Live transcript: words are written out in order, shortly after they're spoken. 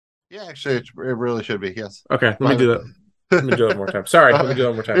Yeah, actually, it really should be. Yes. Okay, let me My do that. Let me do it one more time. Sorry, let me do it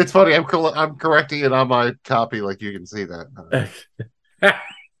one more time. it's funny. I'm correcting it on my copy, like you can see that.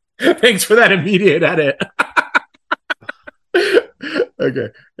 Thanks for that immediate edit. Okay,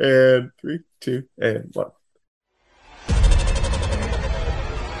 and three, two, and one.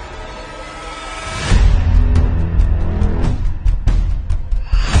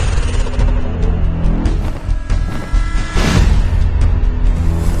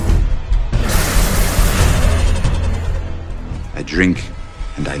 I drink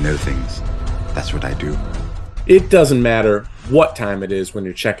and I know things. That's what I do. It doesn't matter what time it is when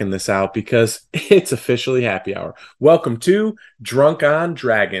you're checking this out because it's officially happy hour. Welcome to Drunk on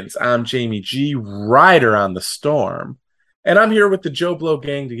Dragons. I'm Jamie G, rider on the storm, and I'm here with the Joe Blow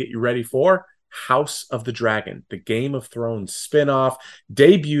gang to get you ready for House of the Dragon, the Game of Thrones spinoff,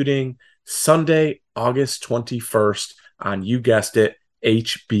 debuting Sunday, August 21st on, you guessed it,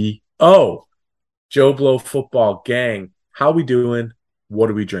 HBO. Joe Blow football gang, how we doing? What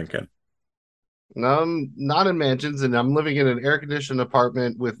are we drinking? I'm not in mansions, and I'm living in an air-conditioned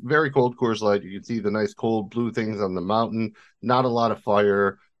apartment with very cold Coors Light. You can see the nice cold blue things on the mountain. Not a lot of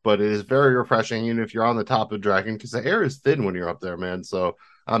fire, but it is very refreshing, even if you're on the top of Dragon, because the air is thin when you're up there, man. So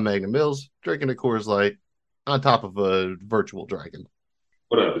I'm Magna Mills, drinking a Coors Light on top of a virtual dragon.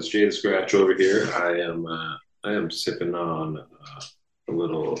 What up? It's Jay the Scratch over here. I am sipping on a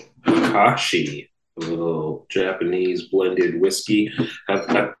little Akashi, a little Japanese blended whiskey.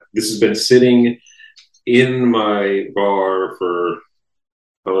 This has been sitting in my bar for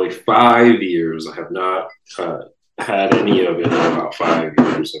probably 5 years. I have not had any of it in about 5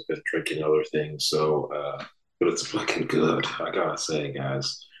 years. I've been drinking other things, but it's fucking good. I gotta say,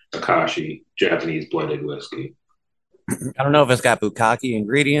 guys, Akashi Japanese blended whiskey. I don't know if it's got bukkake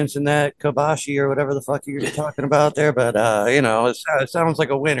ingredients in that kabashi or whatever the fuck you're talking about there, but it sounds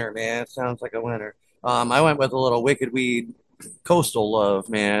like a winner, man. It sounds like a winner. I went with a little Wicked Weed Coastal Love,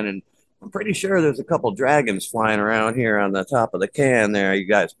 man, and I'm pretty sure there's a couple dragons flying around here on the top of the can there. You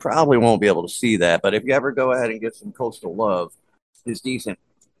guys probably won't be able to see that, but if you ever go ahead and get some Coastal Love, it's decent.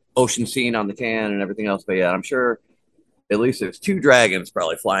 Ocean scene on the can and everything else, but yeah, I'm sure at least there's two dragons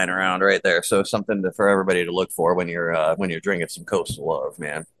probably flying around right there. So something for everybody to look for when you're drinking some Coastal Love,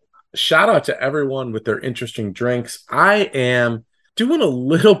 man. Shout out to everyone with their interesting drinks. I am doing a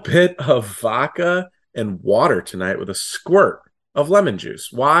little bit of vodka and water tonight with a squirt of lemon juice.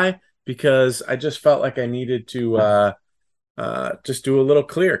 Why? Because I just felt like I needed to just do a little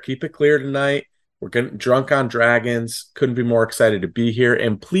clear. Keep it clear tonight. We're getting drunk on dragons. Couldn't be more excited to be here.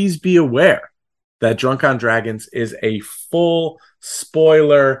 And please be aware that Drunk on Dragons is a full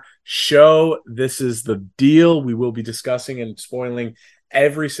spoiler show. This is the deal. We will be discussing and spoiling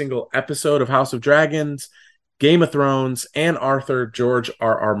every single episode of House of Dragons, Game of Thrones, and Arthur George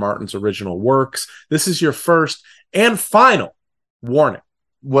R.R. Martin's original works. This is your first and final warning.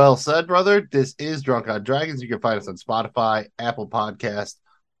 Well said, brother. This is Drunk on Dragons. You can find us on Spotify, Apple Podcast,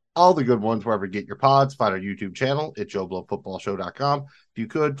 all the good ones wherever you get your pods. Find our YouTube channel at joeblowfootballshow.com. If you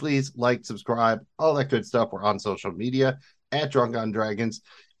could, please like, subscribe, all that good stuff. We're on social media at Drunk on Dragons.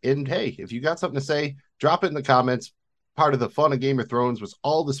 And hey, if you got something to say, drop it in the comments. Part of the fun of Game of Thrones was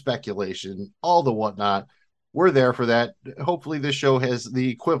all the speculation, all the whatnot. We're there for that. Hopefully this show has the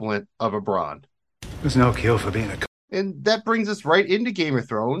equivalent of a Bronn. There's no cure for being a... And that brings us right into Game of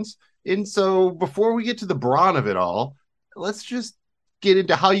Thrones. And so before we get to the Bronn of it all, let's just get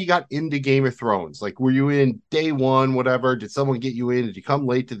into how you got into Game of Thrones. Like, were you in day one, whatever? Did someone get you in? Did you come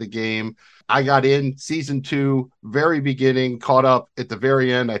late to the game? I got in season 2, very beginning, caught up at the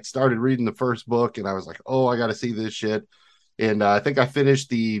very end. I started reading the first book and I was like, oh, I got to see this shit. And I think I finished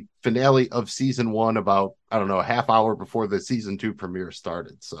the finale of season 1 about, I don't know, a half hour before the season 2 premiere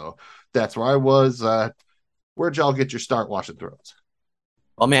started. So that's where I was. Where'd y'all get your start watching Thrones?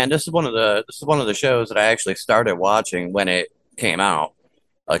 Well, man, this is one of the shows that I actually started watching when it came out.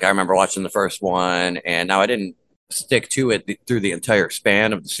 Like, I remember watching the first one, and now I didn't stick to it through the entire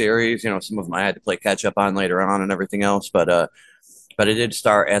span of the series. You know, some of them I had to play catch up on later on and everything else, but it did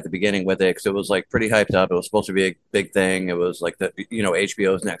start at the beginning with it because it was like pretty hyped up. It was supposed to be a big thing. It was like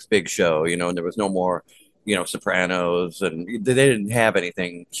HBO's next big show, and there was no more, Sopranos, and they didn't have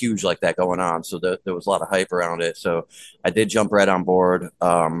anything huge like that going on. So there was a lot of hype around it. So I did jump right on board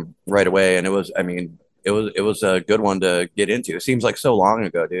right away, and it was a good one to get into. It seems like so long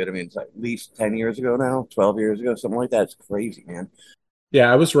ago, dude. I mean, it's like at least 10 years ago now, 12 years ago, something like that. It's crazy, man.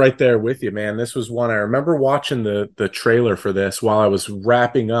 Yeah, I was right there with you, man. This was one I remember watching the trailer for this while I was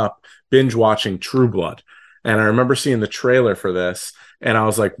wrapping up binge watching True Blood. And I remember seeing the trailer for this, and I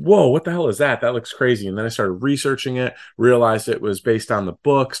was like, whoa, what the hell is that? That looks crazy. And then I started researching it, realized it was based on the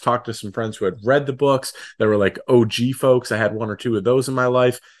books, talked to some friends who had read the books that were like OG folks. I had one or two of those in my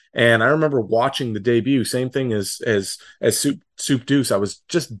life. And I remember watching the debut, same thing as Soup Deuce. I was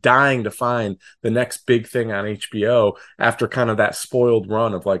just dying to find the next big thing on HBO after kind of that spoiled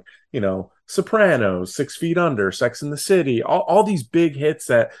run of like, Sopranos, 6 Feet Under, Sex and the City, all these big hits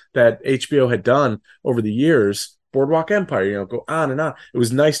that HBO had done over the years. Boardwalk Empire, go on and on. It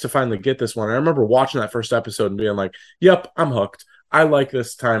was nice to finally get this one. I remember watching that first episode and being like, yep, I'm hooked. I like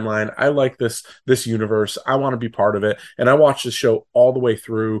this timeline. I like this universe. I want to be part of it. And I watched the show all the way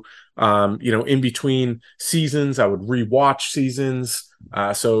through. In between seasons, I would rewatch seasons.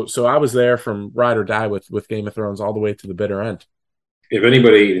 So I was there from ride or die with Game of Thrones all the way to the bitter end. If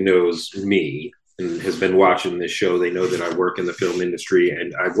anybody knows me and has been watching this show, they know that I work in the film industry,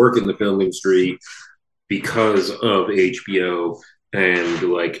 and I work in the film industry because of HBO and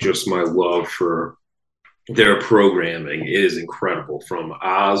like just my love for their programming is incredible. From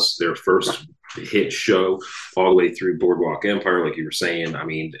Oz, their first hit show, all the way through Boardwalk Empire, like you were saying. I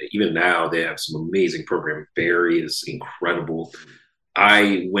mean, even now they have some amazing programming. Barry is incredible.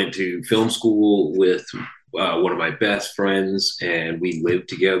 I went to film school with one of my best friends, and we lived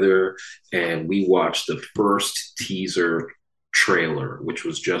together, and we watched the first teaser trailer, which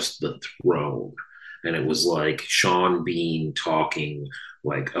was just the throne. And it was like Sean Bean talking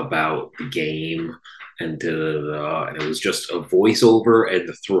like about the game and and it was just a voiceover and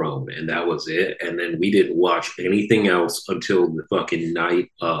the throne, and that was it. And then we didn't watch anything else until the fucking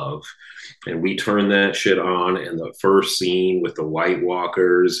night of. And we turned that shit on, and the first scene with the White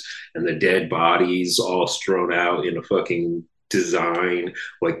Walkers and the dead bodies all strewn out in a fucking design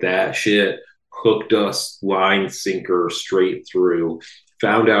like that shit hooked us line sinker straight through.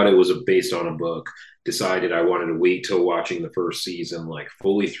 Found out it was based on a book. Decided I wanted to wait till watching the first season like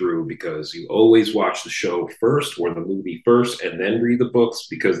fully through, because you always watch the show first or the movie first and then read the books,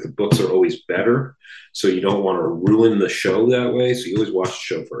 because the books are always better. So you don't want to ruin the show that way. So you always watch the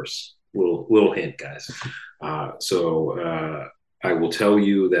show first. Little hint, guys. I will tell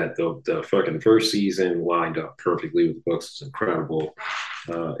you that the fucking first season lined up perfectly with the books. It's incredible.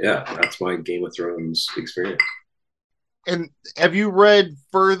 That's my Game of Thrones experience. And have you read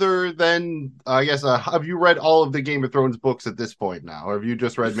further than, have you read all of the Game of Thrones books at this point now? Or have you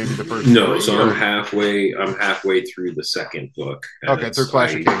just read maybe the first? No, so I'm halfway through the second book. Okay, through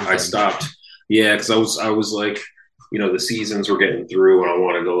Clash of Kings. I stopped. Yeah, because I was like, the seasons were getting through, and I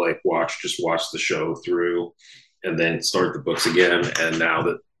want to go like watch the show through and then start the books again. And now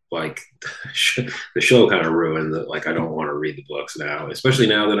that like the show kind of ruined that, like I don't want to read the books now, especially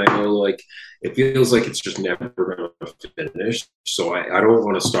now that I know like it feels like it's just never going to finish. So I don't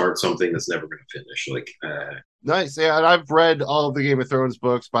want to start something that's never going to finish. Nice. Yeah, and I've read all of the Game of Thrones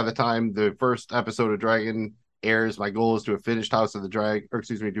books. By the time the first episode of Dragon airs, my goal is to have finished House of the Dragon,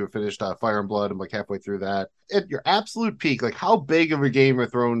 to have finished Fire and Blood. I'm like halfway through that. At your absolute peak, like how big of a Game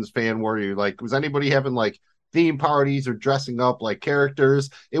of Thrones fan were you? Like, was anybody having like theme parties or dressing up like characters?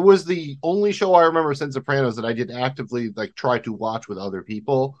 It was the only show I remember since Sopranos that I did actively like try to watch with other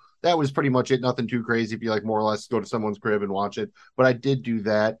people. That was pretty much it. Nothing too crazy. If you like more or less go to someone's crib and watch it, but I did do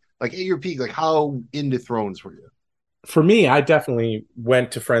that. Like at your peak, like how into Thrones were you? For me, I definitely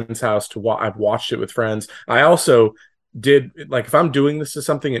went to friends' house I've watched it with friends. I also did, like, if I'm doing this to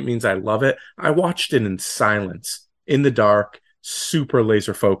something, it means I love it. I watched it in silence, in the dark, super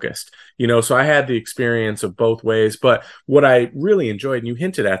laser focused, so I had the experience of both ways. But what I really enjoyed, and you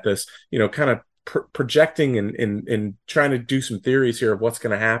hinted at this, kind of projecting and trying to do some theories here of what's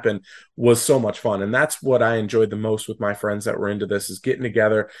going to happen, was so much fun. And that's what I enjoyed the most with my friends that were into this, is getting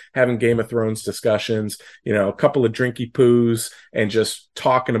together, having Game of Thrones discussions, a couple of drinky poos, and just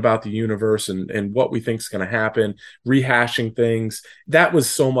talking about the universe and what we think is going to happen, rehashing things. That was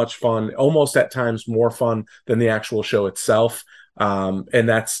so much fun, almost at times more fun than the actual show itself. And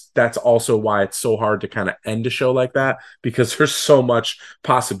that's also why it's so hard to kind of end a show like that, because there's so much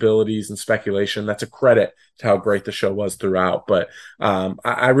possibilities and speculation. That's a credit to how great the show was throughout. But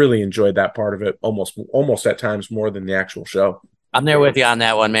I really enjoyed that part of it almost at times more than the actual show. I'm there with you on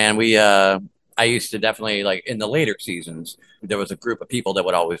that one, man. I used to definitely, like, in the later seasons, there was a group of people that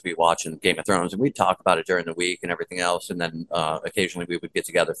would always be watching Game of Thrones, and we'd talk about it during the week and everything else. And then occasionally we would get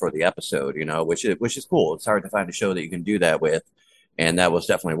together for the episode, which is cool. It's hard to find a show that you can do that with. And that was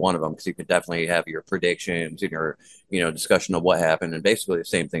definitely one of them, because you could definitely have your predictions and your, discussion of what happened, and basically the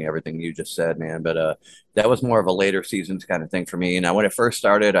same thing, everything you just said, man. But that was more of a later seasons kind of thing for me. Now, when it first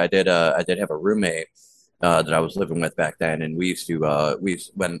started, I did have a roommate that I was living with back then, and we used to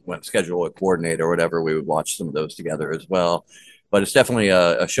when schedule a coordinate or whatever, we would watch some of those together as well. But it's definitely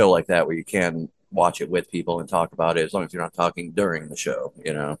a show like that where you can watch it with people and talk about it as long as you're not talking during the show,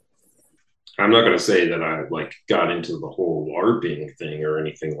 you know. I'm not going to say that I like got into the whole LARPing thing or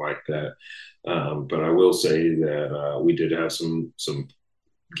anything like that, but I will say that we did have some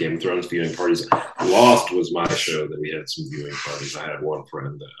Game of Thrones viewing parties. Lost was my show that we had some viewing parties. I had one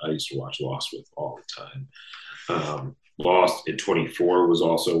friend that I used to watch Lost with all the time. Lost in 24 was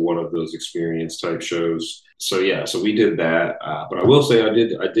also one of those experience type shows. So yeah, so we did that. But I will say I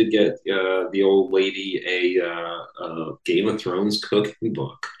did get the old lady a Game of Thrones cooking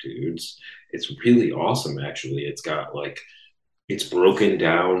book, dudes. It's really awesome, actually. It's got like it's broken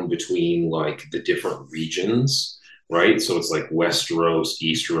down between like the different regions, right? So it's like Westeros,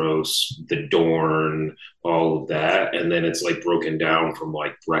 Easteros, the Dorne, all of that. And then it's like broken down from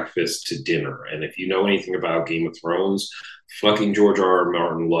like breakfast to dinner. And if you know anything about Game of Thrones, fucking George R.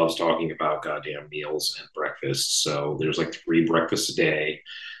 Martin loves talking about goddamn meals and breakfasts. So there's like 3 breakfasts a day.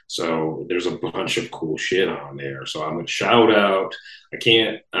 So there's a bunch of cool shit on there. So I'm gonna shout out. I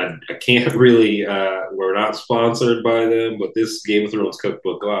can't really. We're not sponsored by them, but this Game of Thrones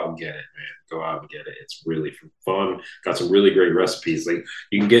cookbook, go out and get it, man. Go out and get it. It's really fun. Got some really great recipes. Like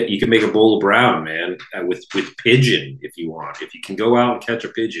you can make a bowl of brown, man, with pigeon if you want. If you can go out and catch a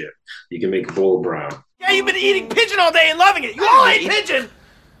pigeon, you can make a bowl of brown. Yeah, you've been eating pigeon all day and loving it. You all ate pigeon.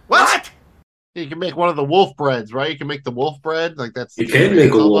 What? You can make one of the wolf breads, right? You can make the wolf bread. Like that's you can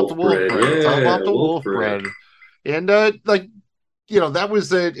make a wolf bread. It's all about the wolf bread. And like that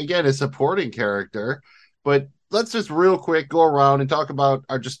was again a supporting character. But let's just real quick go around and talk about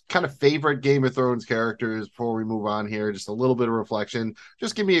our just kind of favorite Game of Thrones characters before we move on here. Just a little bit of reflection.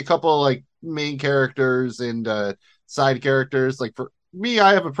 Just give me a couple like main characters and side characters. Like for me,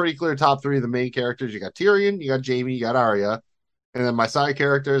 I have a pretty clear top 3 of the main characters. You got Tyrion, you got Jaime, you got Arya. And then my side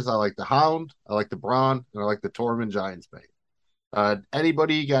characters, I like the Hound, I like the Bronn, and I like the Tormund Giantsbane.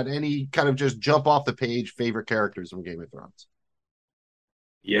 Anybody got any kind of just jump off the page favorite characters from Game of Thrones?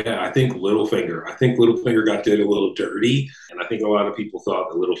 Yeah, I think Littlefinger. I think Littlefinger got did a little dirty, and I think a lot of people thought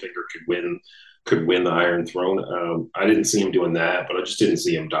that Littlefinger could win the Iron Throne. I didn't see him doing that, but I just didn't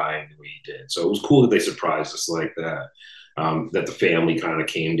see him dying the way he did. So it was cool that they surprised us like that. That the family kind of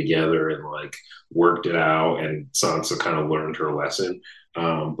came together and like worked it out, and Sansa kind of learned her lesson.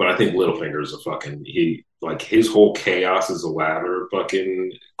 But I think Littlefinger is his whole chaos is a ladder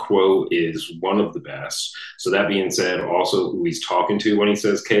fucking quote is one of the best. So that being said, also who he's talking to when he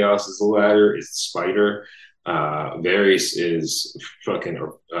says chaos is a ladder is Spider. Varys is fucking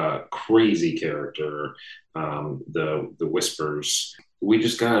crazy character. The Whispers. We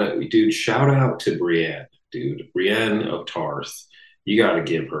just gotta, dude. Shout out to Brienne. Dude, Brienne of Tarth, you got to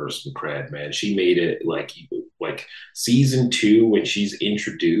give her some cred, man. She made it like season 2 when she's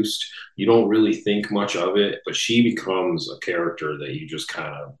introduced. You don't really think much of it, but she becomes a character that you just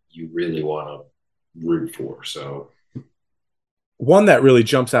you really want to root for. So one that really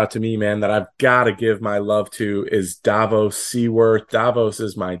jumps out to me, man, that I've got to give my love to is Davos Seaworth. Davos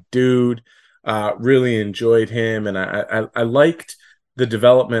is my dude. Really enjoyed him, and I liked the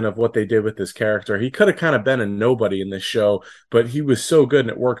development of what they did with this character. He could have kind of been a nobody in this show, but he was so good and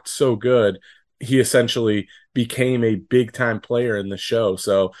it worked so good. He essentially became a big time player in the show.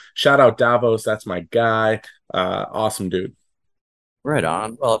 So shout out Davos. That's my guy. Awesome dude. Right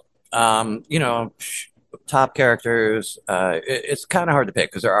on. Well, top characters, it's kind of hard to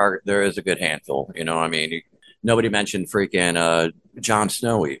pick because there is a good handful, I mean, nobody mentioned freaking Jon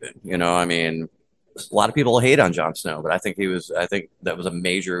Snow even, I mean, a lot of people hate on Jon Snow, but I think that was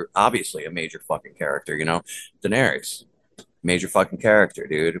obviously a major fucking character, Daenerys, major fucking character,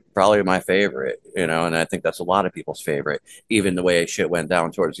 dude. Probably my favorite, and I think that's a lot of people's favorite, even the way shit went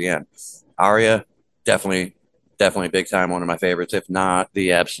down towards the end. Arya, definitely big time one of my favorites, if not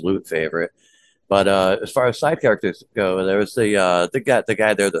the absolute favorite. But as far as side characters go, there was the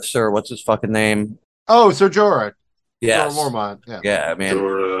guy there, the Sir, what's his fucking name? Oh, Ser Jorah. Yes. Jorah Mormont. Yeah,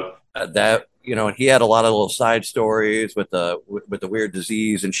 man. That and he had a lot of little side stories with the weird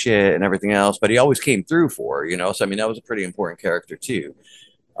disease and shit and everything else, but he always came through for her, So I mean, that was a pretty important character too.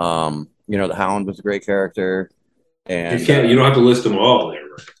 The Hound was a great character, and you don't have to list them all there,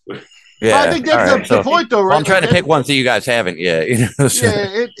 right? Yeah, I think that's the point, though, right? Well, I'm trying to pick ones that you guys haven't yet. So.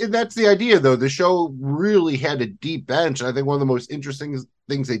 Yeah, that's the idea, though. The show really had a deep bench. I think one of the most interesting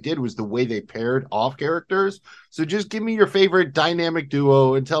things they did was the way they paired off characters. So just give me your favorite dynamic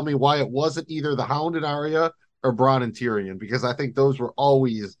duo and tell me why it wasn't either the Hound and Arya or Bronn and Tyrion, because I think those were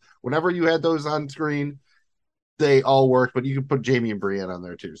always, whenever you had those on screen, they all work, but you can put Jamie and Brienne on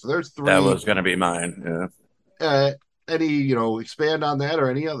there too. So there's 3. That was going to be mine. Yeah. Any, expand on that or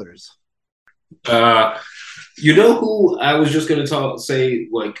any others? You know who I was just going to say,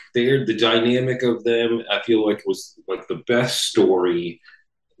 like, the dynamic of them, I feel like was like the best story,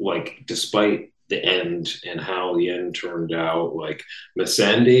 like, despite the end and how the end turned out. Like,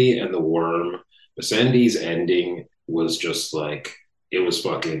 Missandei and the Worm. Missandei's ending was just like, it was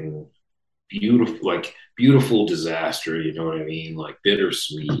fucking beautiful, like, beautiful disaster, you know what I mean? Like,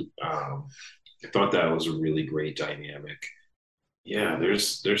 bittersweet. I thought that was a really great dynamic. Yeah,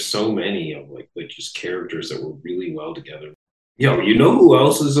 there's so many of like just characters that were really well together. Yo, you know who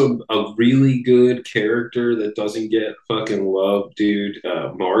else is a really good character that doesn't get fucking love, dude?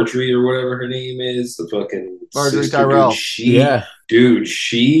 Marjorie or whatever her name is, the fucking Marjorie sister, Tyrell. Dude,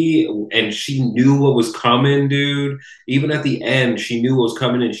 she knew what was coming, dude. Even at the end, she knew what was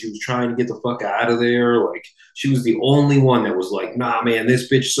coming and she was trying to get the fuck out of there. Like, she was the only one that was like, nah, man,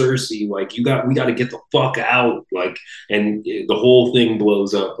 this bitch Cersei, like, we got to get the fuck out. Like, and the whole thing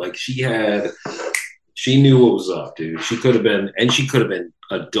blows up. Like, she knew what was up, dude. She could have been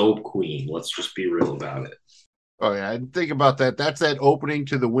a dope queen. Let's just be real about it. Oh yeah, and think about that. That's that opening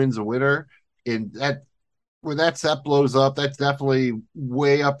to the Winds of Winter. In that, when that set blows up, that's definitely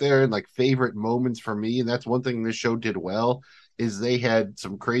way up there in like favorite moments for me. And that's one thing this show did well, is they had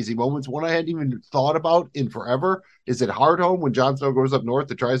some crazy moments. One I hadn't even thought about in forever is at Hardhome when Jon Snow goes up north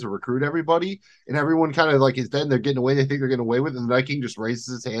and tries to recruit everybody, and everyone kind of like is dead and they're getting away. They think they're getting away with it, and the Night King just raises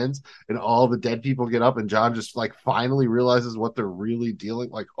his hands and all the dead people get up, and Jon just like finally realizes what they're really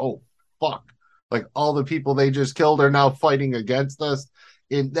dealing. Like, oh fuck. Like, all the people they just killed are now fighting against us.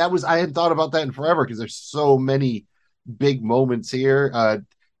 And that was, I hadn't thought about that in forever because there's so many big moments here.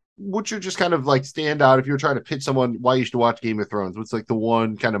 What's your just kind of like stand out if you were trying to pitch someone why you should watch Game of Thrones? What's like the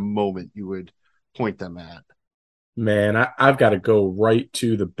one kind of moment you would point them at? Man, I've got to go right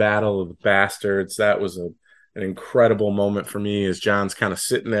to the Battle of the Bastards. That was an incredible moment for me as Jon's kind of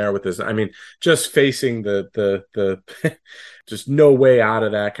sitting there with his, I mean, just facing the just no way out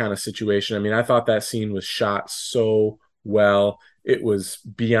of that kind of situation. I mean, I thought that scene was shot so well. It was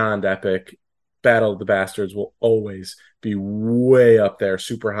beyond epic. Battle of the Bastards will always be way up there,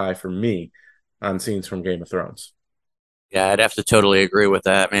 super high for me on scenes from Game of Thrones. Yeah, I'd have to totally agree with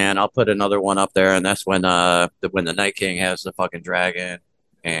that, man. I'll put another one up there, and that's when the Night King has the fucking dragon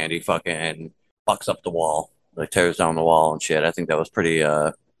and he fucking fucks up the wall, like tears down the wall and shit. I think that was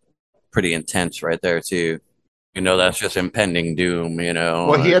pretty intense right there too. That's just impending doom,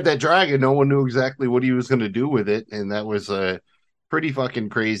 Well, he had that dragon. No one knew exactly what he was going to do with it, and that was pretty fucking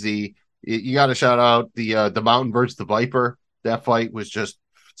crazy. You got to shout out the Mountain versus the Viper. That fight was just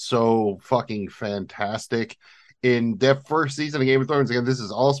so fucking fantastic. In that first season of Game of Thrones, again, this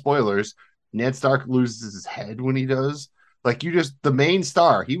is all spoilers, Ned Stark loses his head when he does. Like, the main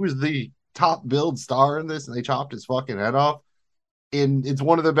star, he was the top billed star in this, and they chopped his fucking head off. And it's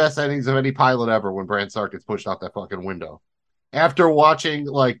one of the best endings of any pilot ever when Bran Stark gets pushed out that fucking window. After watching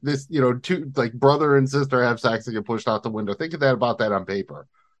like this, two like brother and sister have sex and get pushed out the window. Think of that about that on paper.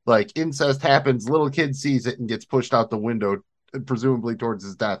 Like, incest happens, little kid sees it and gets pushed out the window, presumably towards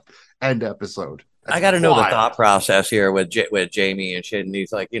his death. End episode. I got to know the thought process here with Jamie and shit. And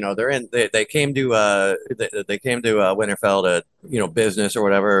he's like, they came to Winterfell to business or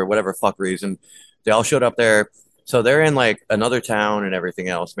whatever fuck reason. They all showed up there. So they're in like another town and everything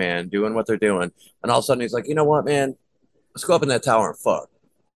else, man, doing what they're doing. And all of a sudden he's like, you know what, man, let's go up in that tower and fuck.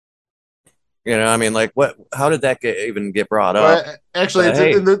 I mean, like, what? How did that even get brought up? Well, actually,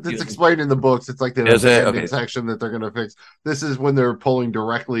 it's explained in the books. It's like the ending section that they're going to fix. This is when they're pulling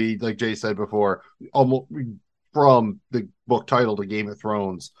directly, like Jay said before, almost from the book title to Game of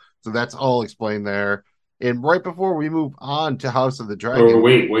Thrones. So that's all explained there. And right before we move on to House of the Dragon. Oh,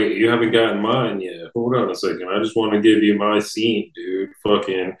 wait, you haven't gotten mine yet. Hold on a second. I just want to give you my scene, dude.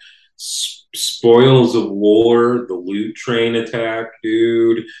 Fucking spoils of war, the loot train attack,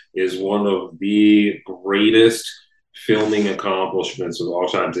 dude, is one of the greatest filming accomplishments of all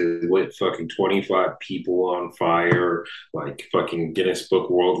time. They lit fucking 25 people on fire, like fucking Guinness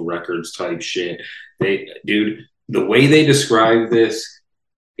Book World Records type shit. The way they describe this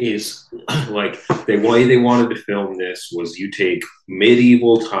is like the way they wanted to film this was you take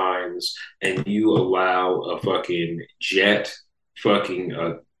medieval times and you allow a fucking jet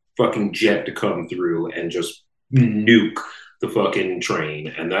to come through and just nuke the fucking train.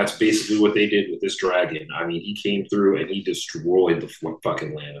 And that's basically what they did with this dragon. I mean, he came through and he destroyed the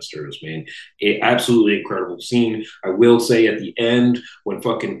fucking Lannisters, man. Absolutely incredible scene. I will say at the end, when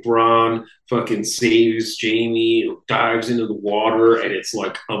fucking Bronn fucking saves Jamie, dives into the water, and it's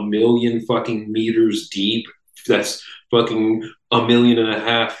like 1,000,000 fucking meters deep, that's fucking 1.5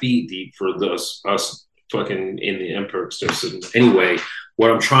 million feet deep for us fucking in the Emperor system. Anyway,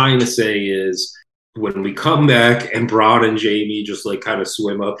 what I'm trying to say is when we come back and Bron and Jaime just like kind of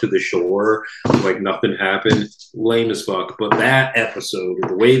swim up to the shore like nothing happened, lame as fuck. But that episode,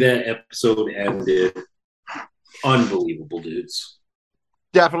 the way that episode ended, unbelievable, dudes.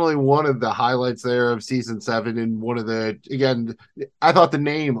 Definitely one of the highlights there of season 7, and one of the, again, I thought the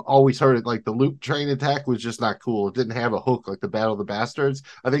name, always heard it like the Loop Train Attack, was just not cool. It didn't have a hook like the Battle of the Bastards.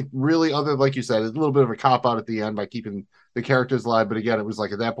 I think really, other, like you said, it's a little bit of a cop out at the end by keeping the characters alive, but again, it was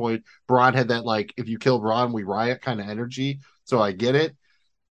like at that point Bron had that like, if you kill Bron we riot kind of energy, so I get it.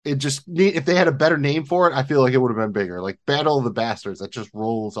 It just, if they had a better name for it, I feel like it would have been bigger. Like Battle of the Bastards, that just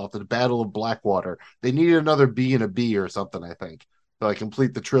rolls off the Battle of Blackwater. They needed another B and a B or something, I think, to like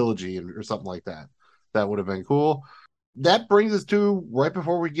complete the trilogy or something like that. That would have been cool. That brings us to right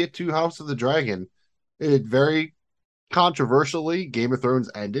before we get to House of the Dragon. It very controversially, Game of Thrones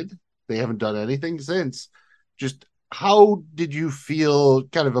ended. They haven't done anything since. Just how did you feel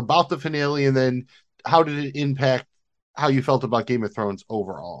kind of about the finale, and then how did it impact how you felt about Game of Thrones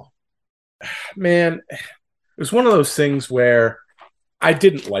overall? Man, it was one of those things where I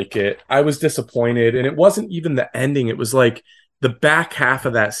didn't like it. I was disappointed, and it wasn't even the ending. It was like the back half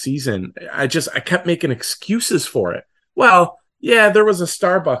of that season. I kept making excuses for it. Well, yeah, there was a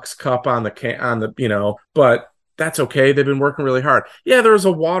Starbucks cup on the but that's okay. They've been working really hard. Yeah, there was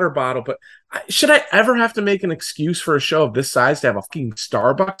a water bottle, but should I ever have to make an excuse for a show of this size to have a fucking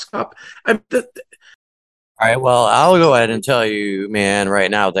Starbucks cup? All right, well, I'll go ahead and tell you, man, right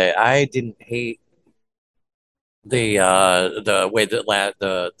now that I didn't hate the way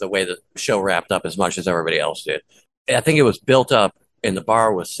that the way the show wrapped up as much as everybody else did. I think it was built up and the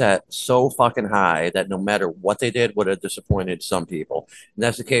bar was set so fucking high that no matter what they did would have disappointed some people. And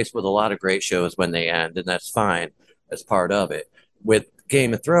that's the case with a lot of great shows when they end, and that's fine as part of it. With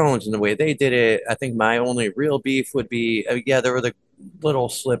Game of Thrones and the way they did it, I think my only real beef would be, yeah, there were the little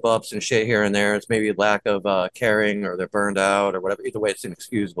slip ups and shit here and there. It's maybe lack of caring, or they're burned out or whatever. Either way, it's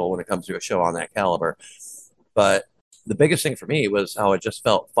inexcusable when it comes to a show on that caliber. But the biggest thing for me was how it just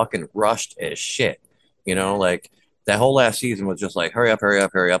felt fucking rushed as shit. You know, like that whole last season was just like, hurry up, hurry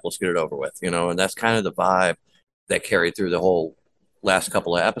up, hurry up, let's get it over with, you know, and that's kind of the vibe that carried through the whole last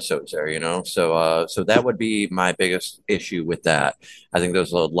couple of episodes there, you know. So that would be my biggest issue with that. I think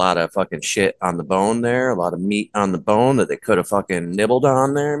there's a lot of fucking shit on the bone there, a lot of meat on the bone that they could have fucking nibbled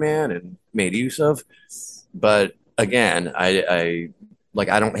on there, man, and made use of. But again, I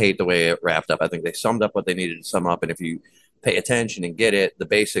don't hate the way it wrapped up. I think they summed up what they needed to sum up, and if you pay attention and get it, the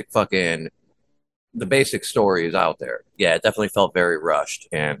basic story is out there. Yeah, it definitely felt very rushed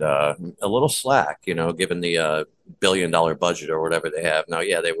and a little slack, you know, given the $1 billion budget or whatever they have now.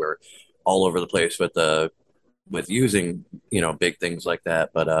 Yeah, they were all over the place with using, you know, big things like that.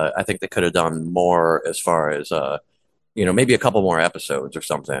 But I think they could have done more as far as you know, maybe a couple more episodes or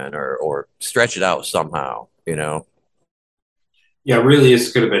something, or stretch it out somehow, you know. Yeah, really,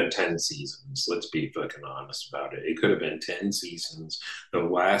 it could have been 10 seasons. Let's be fucking honest about it. It could have been 10 seasons. The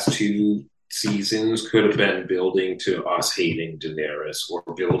last 2 seasons could have been building to us hating Daenerys, or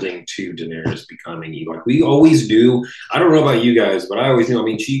building to Daenerys becoming evil. Like we always do. I don't know about you guys, but I always knew. I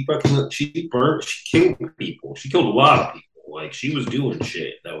mean, she killed people. She killed a lot of people. Like she was doing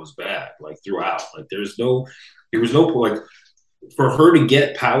shit that was bad. Like throughout. Like there was no like for her to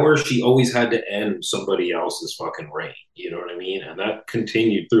get power, she always had to end somebody else's fucking reign. You know what I mean? And that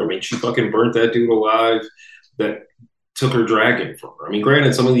continued through. I mean, she fucking burnt that dude alive. That took her dragon from her. I mean,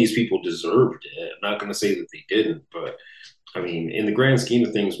 granted, some of these people deserved it. I'm not going to say that they didn't, but I mean, in the grand scheme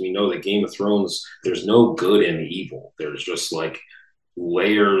of things, we know that Game of Thrones, there's no good and evil. There's just like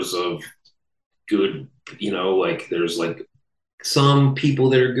layers of good, you know, like there's like some people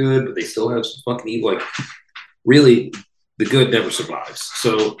that are good, but they still have some fucking evil. Like really, the good never survives.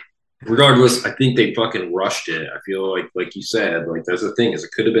 So regardless, I think they fucking rushed it. I feel like you said, like that's the thing, is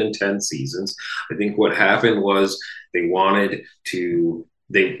it could have been 10 seasons. I think what happened was they wanted to,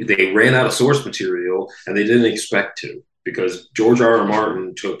 they ran out of source material and they didn't expect to, because George R.R.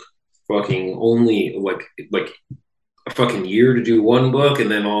 Martin took fucking only like a fucking year to do one book, and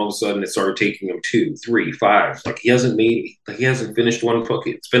then all of a sudden it started taking him 2, 3, 5. Like he hasn't finished one book.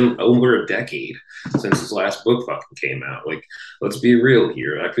 It's been over a decade since his last book fucking came out. Like, let's be real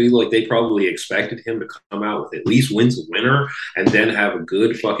here. I feel like they probably expected him to come out with at least Winds of Winter, and then have a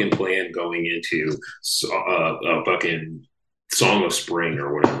good fucking plan going into a fucking Song of Spring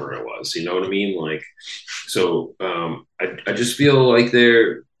or whatever it was. You know what I mean? Like, so I just feel like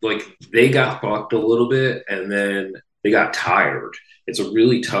they got fucked a little bit, and then they got tired. It's a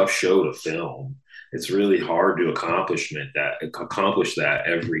really tough show to film. it's really hard to accomplish that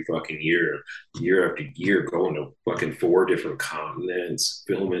every fucking year after year, going to fucking 4 different continents,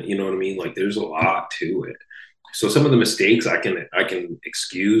 filming. You know what I mean? Like, there's a lot to it. So some of the mistakes I can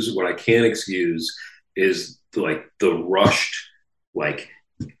excuse. What I can't excuse is like the rushed, like,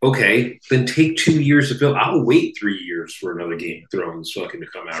 okay, then take 2 years to film. I'll wait 3 years for another Game of Thrones fucking to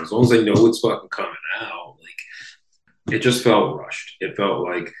come out, as long as I know it's fucking coming out. Like, it just felt rushed. It felt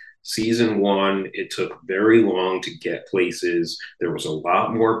like season 1, it took very long to get places. There was a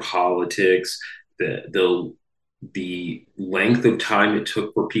lot more politics. The length of time it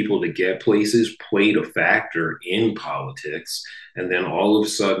took for people to get places played a factor in politics, and then all of a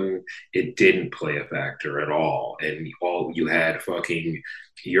sudden it didn't play a factor at all, and all you had fucking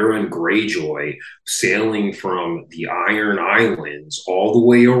Euron Greyjoy sailing from the Iron Islands all the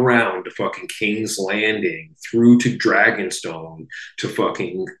way around to fucking King's Landing through to Dragonstone to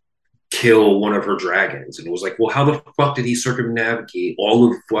fucking kill one of her dragons. And it was like, well, how the fuck did he circumnavigate all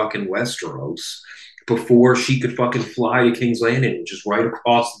of fucking Westeros before she could fucking fly to King's Landing, which is right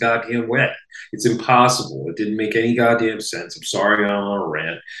across the goddamn way? It's impossible. It didn't make any goddamn sense. I'm sorry, I'm on a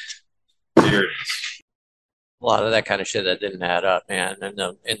rant. There it is. A lot of that kind of shit that didn't add up, man. In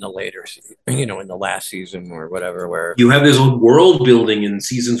the later, in the last season or whatever, where you have this old world building in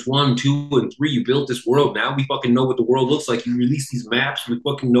seasons 1, 2, and 3. You built this world. Now we fucking know what the world looks like. You release these maps. We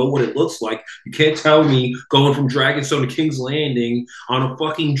fucking know what it looks like. You can't tell me going from Dragonstone to King's Landing on a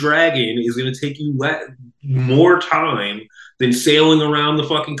fucking dragon is going to take you more time than sailing around the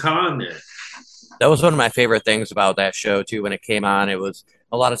fucking continent. that was one of my favorite things about that show too. When it came on, it was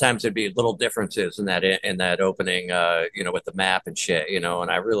a lot of times there'd be little differences in that opening, with the map and shit,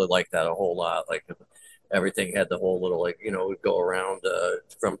 and I really liked that a whole lot. Like everything had the whole little would go around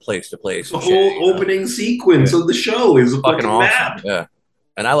from place to place. The whole opening sequence of the show is a fucking awesome map. Yeah,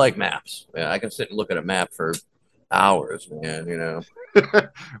 and I like maps. Yeah, I can sit and look at a map for hours, man.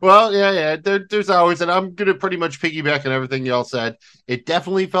 Well, yeah. There's hours, and I'm gonna pretty much piggyback on everything y'all said. It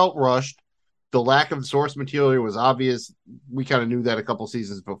definitely felt rushed. The lack of source material was obvious. We kind of knew that a couple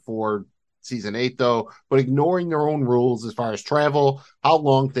seasons before season 8, though. But ignoring their own rules as far as travel, how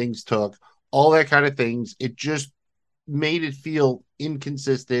long things took, all that kind of things, it just made it feel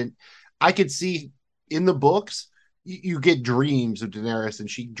inconsistent. I could see in the books, you get dreams of Daenerys, and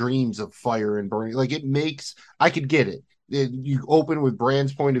she dreams of fire and burning. Like, I could get it. You open with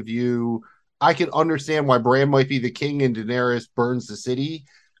Bran's point of view. I could understand why Bran might be the king and Daenerys burns the city.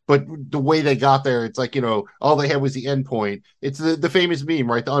 But the way they got there, it's like, all they had was the end point. It's the famous meme,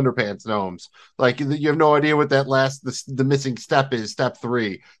 right? The underpants gnomes. Like, you have no idea what that the missing step is, step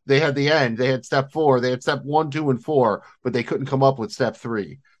 3. They had the end. They had step 4. They had step 1, 2, and 4, but they couldn't come up with step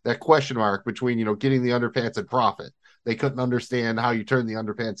 3. That question mark between, getting the underpants and profit. They couldn't understand how you turn the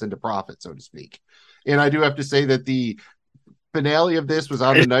underpants into profit, so to speak. And I do have to say that the finale of this was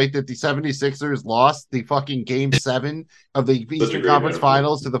on the night that the 76ers lost the fucking game 7 of the Eastern Conference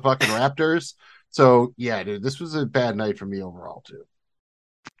Finals to the fucking Raptors. So, yeah, dude, this was a bad night for me overall, too.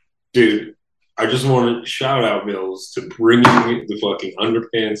 Dude, I just want to shout out Mills to bringing the fucking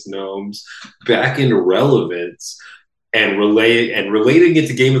underpants gnomes back into relevance and relating it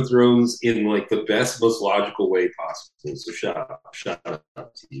to Game of Thrones in like the best, most logical way possible. So shout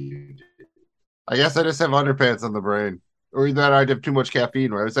out to you, dude. I guess I just have underpants on the brain. Or that I'd have too much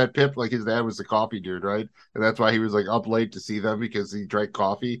caffeine, right? Was that Pip? Like, his dad was the coffee dude, right? And that's why he was like up late to see them, because he drank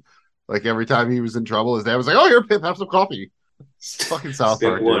coffee. Like, every time he was in trouble, his dad was like, "Oh, here, Pip, have some coffee." Fucking South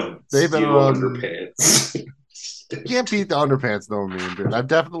Park. They've been underpants. You can't beat the underpants, though, man, dude. I've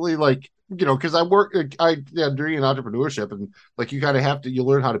definitely because I work, doing entrepreneurship, and like you kind of have to, you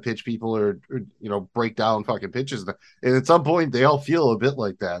learn how to pitch people or break down fucking pitches, and at some point they all feel a bit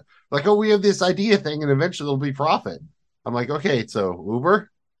like that. Like, oh, we have this idea thing, and eventually there'll be profit. I'm like, okay, so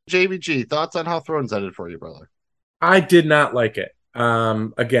Uber? JBG, thoughts on how Thrones ended for you, brother? I did not like it.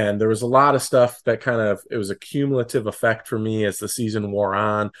 Again, there was a lot of stuff that it was a cumulative effect for me as the season wore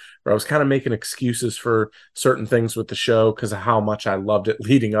on, where I was kind of making excuses for certain things with the show because of how much I loved it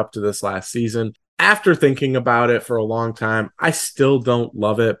leading up to this last season. After thinking about it for a long time, I still don't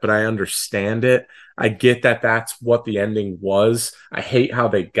love it, but I understand it. I get that that's what the ending was. I hate how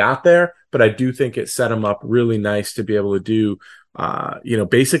they got there, but I do think it set them up really nice to be able to do,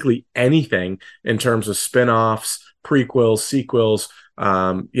 basically anything in terms of spinoffs, prequels, sequels,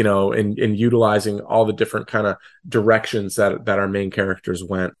 and utilizing all the different kind of directions that our main characters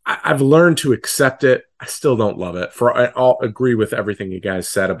went. I've learned to accept it. I still don't love it. I'll agree with everything you guys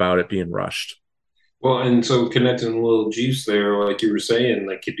said about it being rushed. Well, and so connecting a little juice there, like you were saying,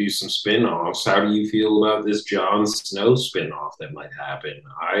 like you do some spin-offs. How do you feel about this Jon Snow spin-off that might happen?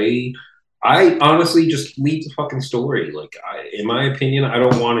 I I honestly just leave the fucking story. Like, in my opinion, I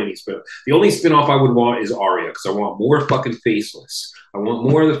don't want any spin. The only spinoff I would want is Arya because I want more fucking Faceless. I want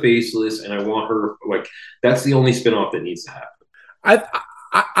more of the Faceless, and I want her. Like, that's the only spinoff that needs to happen.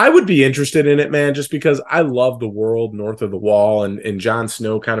 I would be interested in it, man, just because I love the world north of the Wall and Jon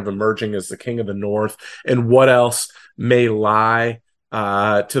Snow kind of emerging as the king of the North, and what else may lie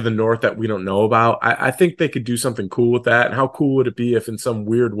to the north that we don't know about. I think they could do something cool with that. And how cool would it be if in some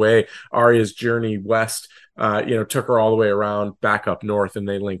weird way Arya's journey west, took her all the way around back up north and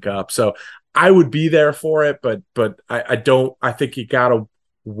they link up. So I would be there for it, but I think you got to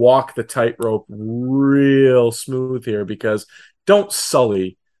walk the tightrope real smooth here, because don't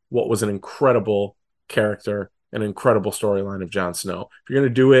sully what was an incredible character, an incredible storyline of Jon Snow. If you're going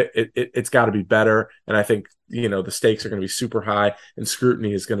to do it, it's got to be better. And I think, the stakes are going to be super high and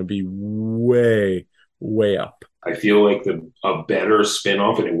scrutiny is going to be way, way up. I feel like a better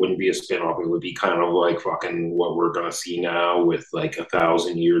spinoff, and it wouldn't be a spinoff, it would be kind of like fucking what we're going to see now with like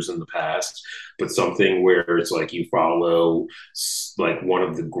 1,000 years in the past, but something where it's like you follow like one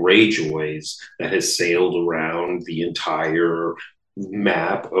of the Greyjoys that has sailed around the entire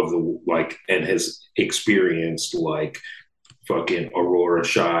map of the and has experienced like fucking Aurora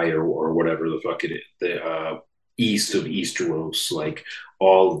Shy or whatever the fuck it is, the east of Easteros, like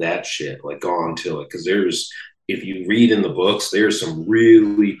all that shit, like gone to it. Because if you read in the books, there's some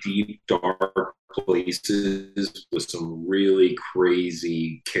really deep, dark places with some really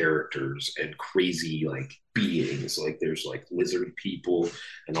crazy characters and crazy like beings. Like there's like lizard people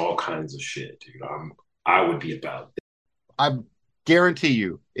and all kinds of shit, dude. I would be about that. I guarantee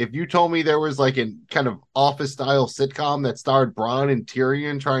you, if you told me there was like a kind of office style sitcom that starred Bronn and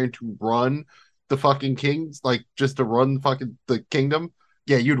Tyrion trying to run the fucking kings, like just to run fucking the kingdom,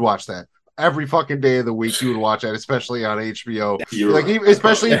 yeah, you'd watch that every fucking day of the week. You would watch that, especially on HBO.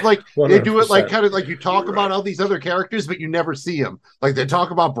 Especially if like 100%. They do it like kind of like you talk about all these other characters, but you never see them. Like they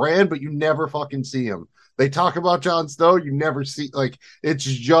talk about Bran, but you never fucking see him. They talk about Jon Snow, you never see, like it's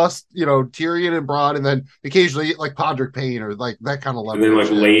just Tyrion and Bronn, and then occasionally like Podrick Payne or like that kind of level. And then like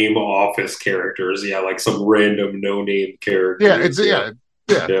lame office characters, yeah, like some random no name character. Yeah,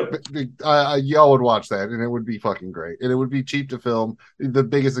 y'all would watch that, and it would be fucking great, and it would be cheap to film. The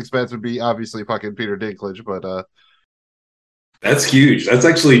biggest expense would be obviously fucking Peter Dinklage, but that's huge. That's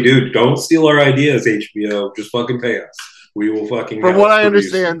actually, dude, don't steal our ideas, HBO. Just fucking pay us. We will fucking. From what I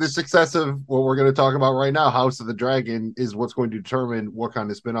understand, the success of what we're going to talk about right now, House of the Dragon, is what's going to determine what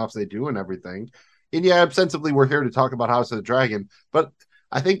kind of spinoffs they do and everything. And yeah, ostensibly, we're here to talk about House of the Dragon, but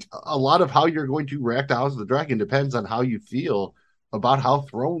I think a lot of how you're going to react to House of the Dragon depends on how you feel about how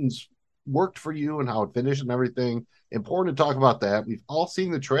Thrones worked for you and how it finished and everything. Important to talk about that. We've all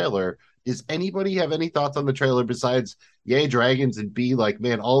seen the trailer. Does anybody have any thoughts on the trailer besides yay dragons and B, like,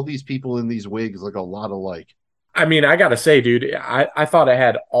 man, all these people in these wigs look a lot alike? I mean, I gotta say, dude, I thought I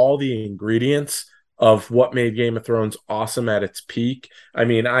had all the ingredients of what made Game of Thrones awesome at its peak. I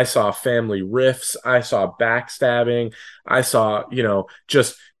mean, I saw family rifts, I saw backstabbing, I saw,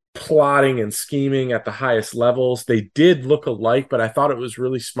 just plotting and scheming at the highest levels. They did look alike, but I thought it was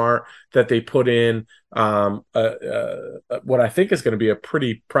really smart that they put in what I think is going to be a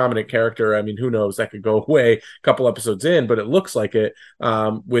pretty prominent character. I mean, who knows? That could go away a couple episodes in, but it looks like it,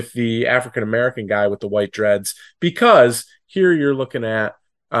 with the African-American guy with the white dreads, because here you're looking at,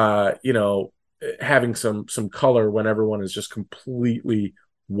 having some color when everyone is just completely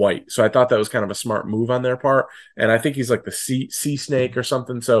white. So I thought that was kind of a smart move on their part. And I think he's like the sea snake or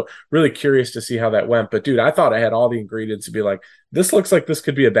something. So really curious to see how that went. But dude, I thought I had all the ingredients to be like, this looks like this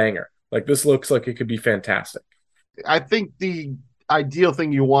could be a banger. Like this looks like it could be fantastic. I think the ideal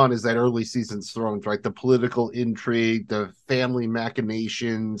thing you want is that early season's Thrones, right? The political intrigue, the family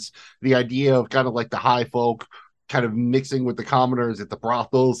machinations, the idea of kind of like the high folk kind of mixing with the commoners at the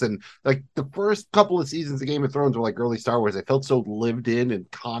brothels. And like the first couple of seasons of Game of Thrones were like early Star Wars. I felt so lived in and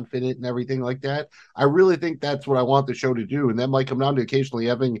confident and everything like that. I really think that's what I want the show to do. And that might come down to occasionally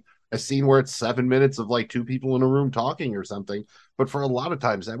having a scene where it's 7 minutes of like two people in a room talking or something. But for a lot of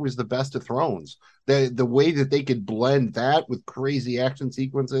times, that was the best of Thrones. The way that they could blend that with crazy action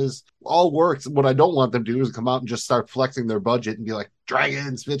sequences all works. What I don't want them to do is come out and just start flexing their budget and be like,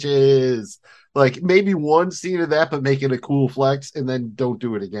 dragons, bitches. Like maybe one scene of that, but make it a cool flex and then don't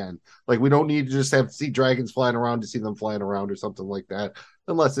do it again. Like we don't need to just have to see dragons flying around to see them flying around or something like that.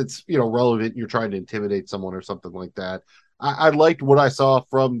 Unless it's, relevant and you're trying to intimidate someone or something like that. I liked what I saw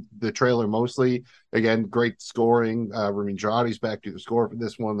from the trailer mostly. Again, great scoring. Ramin Djawadi's back to the score for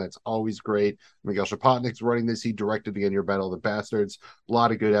this one. That's always great. Miguel Sapochnik's running this. He directed Again Your Battle of the Bastards. A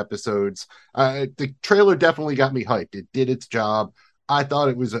lot of good episodes. The trailer definitely got me hyped. It did its job. I thought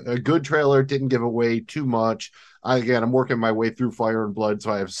it was a good trailer. Didn't give away too much. I'm working my way through Fire and Blood,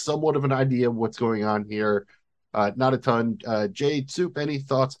 so I have somewhat of an idea of what's going on here. Not a ton. Jade, Soup, any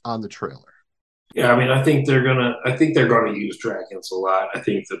thoughts on the trailer? Yeah, I mean, I think they're gonna use dragons a lot. I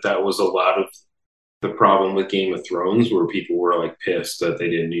think that was a lot of the problem with Game of Thrones, where people were like pissed that they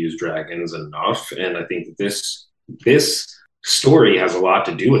didn't use dragons enough. And I think that this story has a lot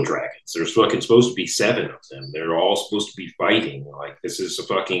to do with dragons. There's fucking supposed to be 7 of them. They're all supposed to be fighting. Like, this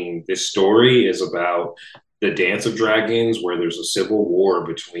story is about the Dance of Dragons, where there's a civil war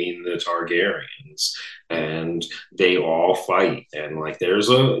between the Targaryens, and they all fight. And like, there's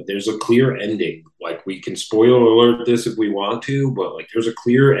a clear ending. Like, we can spoiler alert this if we want to, but like, there's a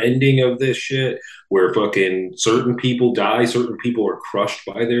clear ending of this shit where fucking certain people die, certain people are crushed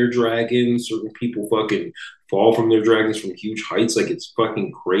by their dragons, certain people fucking fall from their dragons from huge heights. Like, it's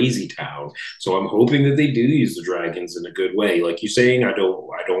fucking crazy town. So I'm hoping that they do use the dragons in a good way. Like you're saying, I don't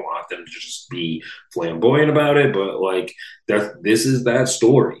want them to just be flamboyant about it, but like, this is that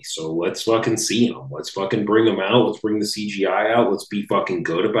story. So let's fucking see them. Let's fucking bring them out. Let's bring the CGI out. Let's be fucking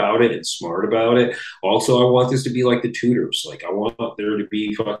good about it and smart about it. Also, I want this to be like the Tudors. Like, I want there to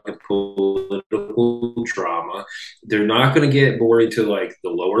be fucking political drama. They're not going to get more into like the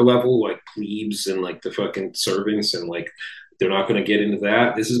lower level, like plebes and like the fucking servants, and like, they're not going to get into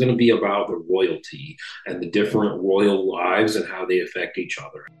that. This is going to be about the royalty and the different royal lives and how they affect each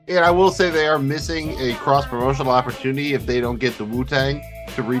other. And I will say they are missing a cross-promotional opportunity if they don't get the Wu-Tang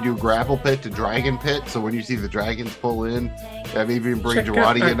to redo Grapple Pit to Dragon Pit. So when you see the dragons pull in, maybe even bring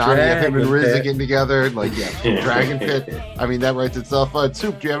Jawadi and Nani, him and Riz getting together. Like, yeah, Dragon Pit. I mean, that writes itself.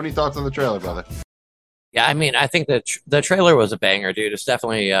 Soup, do you have any thoughts on the trailer, brother? Yeah, I mean, I think that the trailer was a banger, dude. It's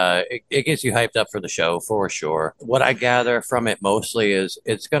definitely it gets you hyped up for the show for sure. What I gather from it mostly is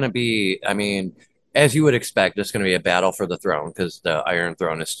it's going to be, I mean, as you would expect, it's going to be a battle for the throne because the Iron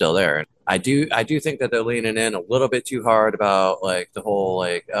Throne is still there. And I do think that they're leaning in a little bit too hard about like the whole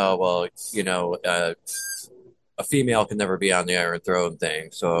like, oh well, you know, a female can never be on the Iron Throne thing.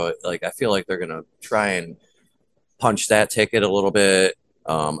 So like, I feel like they're going to try and punch that ticket a little bit.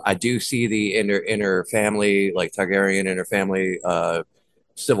 I do see the inner family, like Targaryen inner family,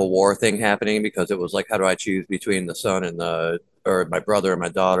 civil war thing happening, because it was like, how do I choose between the son and or my brother and my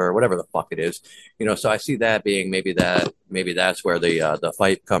daughter, or whatever the fuck it is, you know? So I see that being maybe that's where the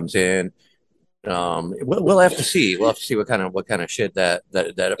fight comes in. We'll have to see. We'll have to see what kind of shit that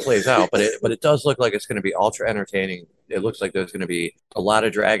it plays out. But it does look like it's going to be ultra entertaining. It looks like there's going to be a lot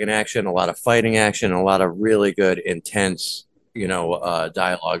of dragon action, a lot of fighting action, a lot of really good, intense, you know,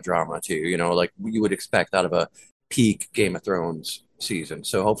 dialogue drama too, you know, like you would expect out of a peak Game of Thrones season.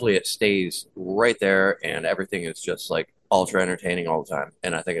 So hopefully it stays right there and everything is just like ultra entertaining all the time.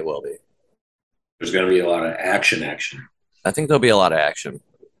 And I think it will be. There's going to be a lot of action. I think there'll be a lot of action.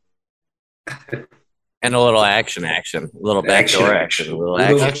 And a little action, a little backdoor action, a little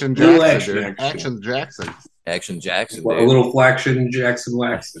action Jackson. Action Jackson, a little flaction Jackson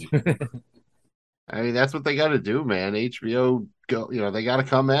Waxon. I mean, that's what they got to do, man. HBO, they got to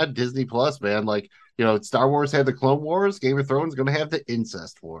come at Disney Plus, man. Like, you know, Star Wars had the Clone Wars. Game of Thrones going to have the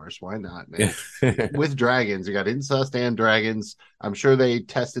Incest Wars. Why not, man? With dragons. You got incest and dragons. I'm sure they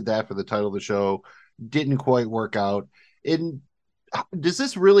tested that for the title of the show. Didn't quite work out. Does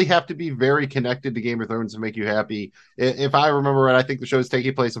this really have to be very connected to Game of Thrones to make you happy? If I remember right, I think the show is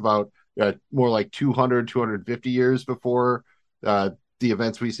taking place about more like 200, 250 years before the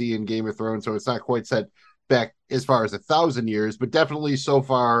events we see in Game of Thrones. So it's not quite set back as far as 1,000 years, but definitely so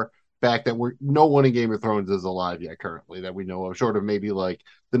far back that no one in Game of Thrones is alive yet currently that we know of, short of maybe like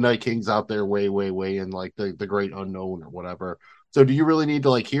the Night King's out there way in like the great unknown or whatever. So do you really need to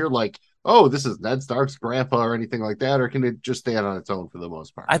like hear like, oh, this is Ned Stark's grandpa or anything like that, or can it just stand on its own for the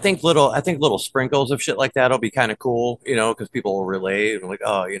most part? I think little sprinkles of shit like that will be kind of cool, you know, because people will relate and like,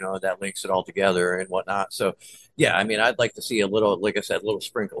 oh, you know, that links it all together and whatnot. So, yeah, I mean, I'd like to see a little, like I said, little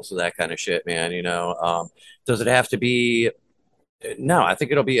sprinkles of that kind of shit, man. You know, does it have to be? No, I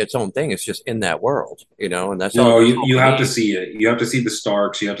think it'll be its own thing. It's just in that world, you know, and that's no. You have to see it. You have to see the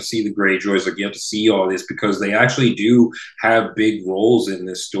Starks. You have to see the Greyjoys. Like, you have to see all this because they actually do have big roles in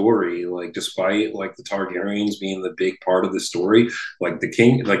this story. Like, despite like the Targaryens being the big part of the story, like the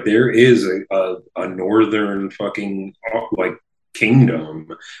king, like there is a northern fucking like kingdom,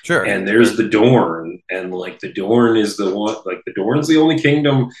 sure, and there's the Dorne, and like the Dorne is the one, like the Dorne's the only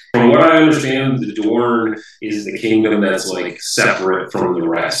kingdom, from what I understand. The Dorne is the kingdom that's like separate from the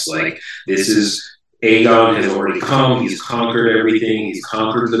rest. Like, this is, Aegon has already come, he's conquered everything, he's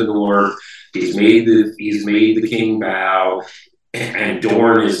conquered the North, he's made the king bow, and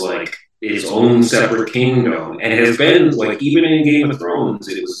Dorne is like its own separate kingdom, and it has been like even in Game of Thrones,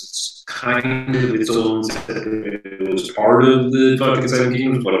 it was kind of its own. It was part of the fucking Seven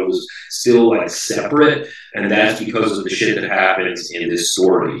Kingdoms, but it was still like separate, and that's because of the shit that happens in this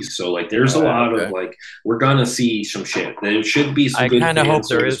story. So like, there's a lot of like, we're gonna see some shit. There should be some. I kind of hope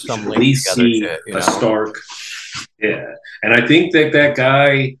there is some link together shit. You know? A Stark, yeah, and I think that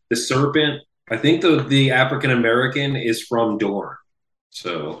guy, the Serpent, I think the African American is from Dorne,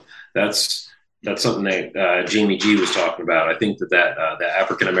 so. That's something that Jamie G was talking about. I think that the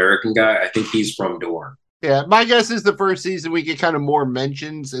African American guy, I think he's from Dorne. Yeah, my guess is the first season we get kind of more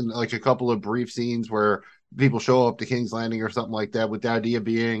mentions and like a couple of brief scenes where people show up to King's Landing or something like that, with the idea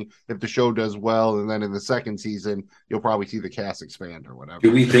being if the show does well, and then in the second season you'll probably see the cast expand or whatever.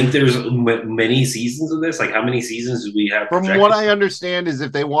 Do we think there's many seasons of this? Like, how many seasons do we have projected? From what I understand is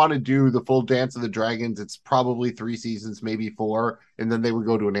if they want to do the full Dance of the Dragons, it's probably 3 seasons, maybe 4, and then they would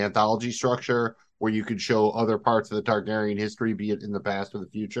go to an anthology structure where you could show other parts of the Targaryen history, be it in the past or the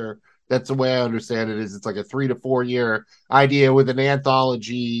future. That's the way I understand it. Is it's like a 3 to 4 year idea with an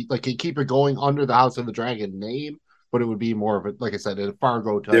anthology, like you keep it going under the House of the Dragon name, but it would be more of a, like I said, a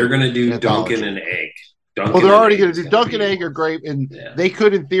Fargo type. They're going to do anthology. Duncan and Egg. Well, they're already going to do Duncan and Egg are great, and they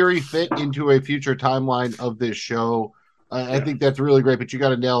could, in theory, fit into a future timeline of this show. I think that's really great, but you got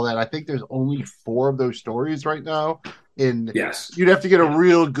to nail that. I think there's only 4 of those stories right now, and you'd have to get a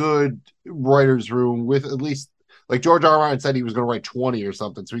real good writer's room with at least. Like George R. R. Martin said he was going to write 20 or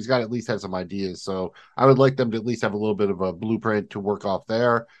something, so he's got to at least have some ideas. So I would like them to at least have a little bit of a blueprint to work off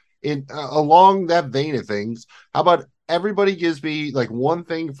there. In along that vein of things, how about everybody gives me like one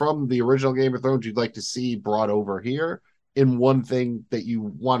thing from the original Game of Thrones you'd like to see brought over here, and one thing that you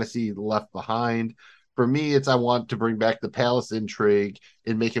want to see left behind. For me, it's I want to bring back the palace intrigue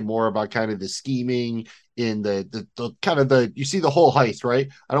and make it more about kind of the scheming in the kind of the, you see the whole heist, right?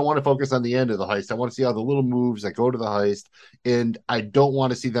 I don't want to focus on the end of the heist. I want to see all the little moves that go to the heist, and I don't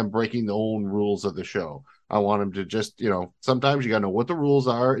want to see them breaking the own rules of the show. I want them to just, sometimes you got to know what the rules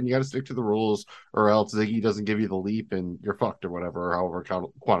are, and you got to stick to the rules, or else Ziggy doesn't give you the leap and you're fucked or whatever, or however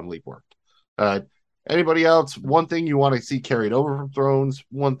Quantum Leap worked. Anybody else? One thing you want to see carried over from Thrones,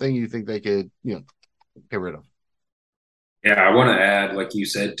 one thing you think they could, get rid of. Yeah, I want to add, like you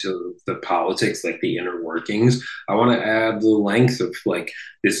said, to the politics, like the inner workings. I want to add the length of, like,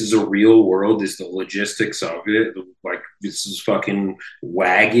 this is a real world. This is the logistics of it. Like, this is fucking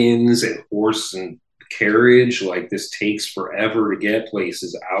wagons and horse and carriage. Like, this takes forever to get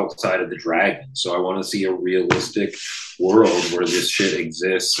places outside of the dragon. So I want to see a realistic world where this shit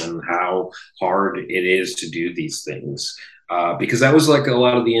exists and how hard it is to do these things. Because that was like a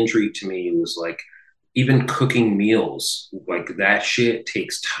lot of the intrigue to me was like, even cooking meals, like that shit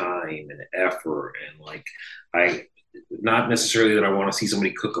takes time and effort. And like, not necessarily that I want to see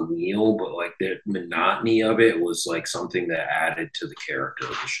somebody cook a meal, but like the monotony of it was like something that added to the character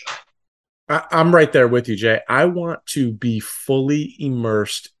of the show. I'm right there with you, Jay. I want to be fully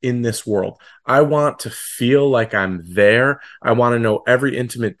immersed in this world. I want to feel like I'm there. I want to know every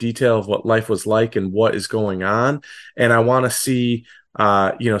intimate detail of what life was like and what is going on. And I want to see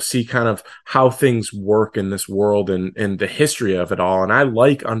kind of how things work in this world and the history of it all. And I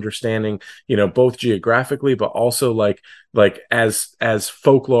like understanding, both geographically, but also like as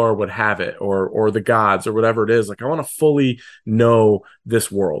folklore would have it, or the gods or whatever it is. Like, I want to fully know this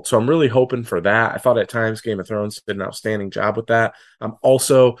world. So I'm really hoping for that. I thought at times Game of Thrones did an outstanding job with that. I'm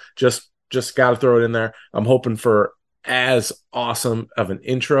also just got to throw it in there. I'm hoping for as awesome of an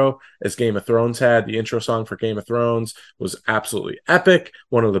intro as Game of Thrones had. The intro song for Game of Thrones was absolutely epic,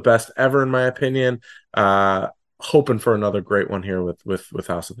 one of the best ever in my opinion. Hoping for another great one here with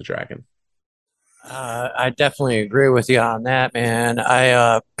House of the Dragon. I definitely agree with you on that, man.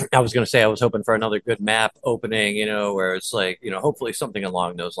 I was going to say I was hoping for another good map opening, where it's like, hopefully something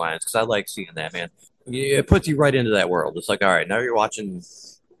along those lines, because I like seeing that, man. It puts you right into that world. It's like, all right, now you're watching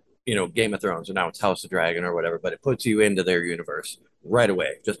Game of Thrones, and now it's House of Dragon or whatever, but it puts you into their universe right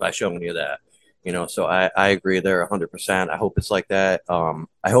away just by showing you that. So I agree there 100%. I hope it's like that.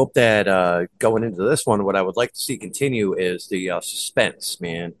 I hope that going into this one, what I would like to see continue is the suspense,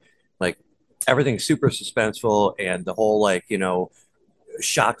 man. Like, everything's super suspenseful, and the whole, like,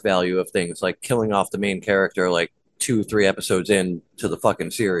 shock value of things, like killing off the main character like 2-3 episodes in to the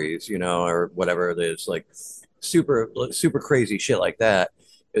fucking series, or whatever it is, like super crazy shit like that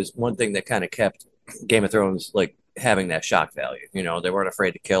is one thing that kind of kept Game of Thrones like having that shock value. They weren't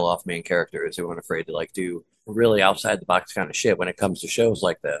afraid to kill off main characters. They weren't afraid to like do really outside the box kind of shit when it comes to shows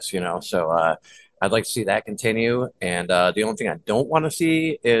like this. So I'd like to see that continue. And the only thing I don't want to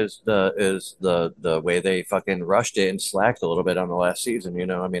see is the way they fucking rushed it and slacked a little bit on the last season. You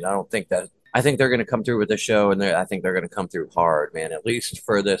know, I mean, I don't think that. I think they're going to come through with the show, and I think they're going to come through hard, man. At least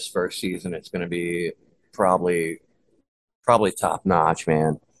for this first season, it's going to be probably top notch,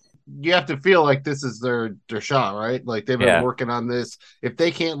 man. You have to feel like this is their shot, right? Like they've been working on this. If they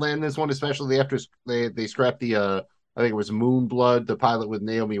can't land this one, especially after they scrapped the I think it was Moonblood, the pilot with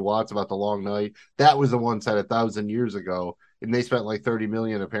Naomi Watts about the long night. That was the one set 1,000 years ago, and they spent like 30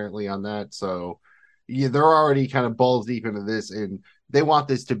 million apparently on that. So yeah, they're already kind of balls deep into this, and they want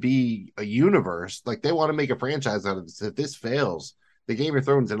this to be a universe. Like they want to make a franchise out of this. If this fails, the Game of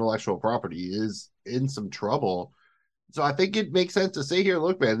Thrones intellectual property is in some trouble. So I think it makes sense to say here,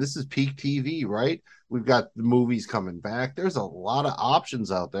 look, man, this is peak TV, right? We've got the movies coming back. There's a lot of options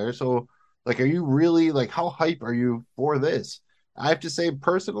out there. So, like, are you really, like, how hype are you for this? I have to say,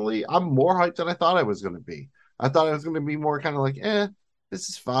 personally, I'm more hyped than I thought I was going to be. I thought I was going to be more kind of like, this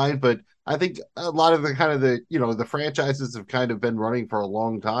is fine. But I think a lot of the franchises have kind of been running for a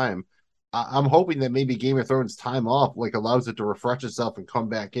long time. I'm hoping that maybe Game of Thrones time off, like, allows it to refresh itself and come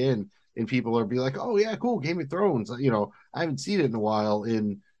back in. And people are be like, oh yeah, cool, Game of Thrones. You know, I haven't seen it in a while.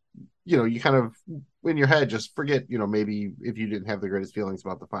 And you kind of in your head just forget, maybe if you didn't have the greatest feelings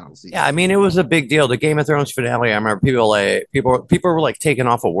about the final season. Yeah, I mean, it was a big deal. The Game of Thrones finale. I remember people were like taking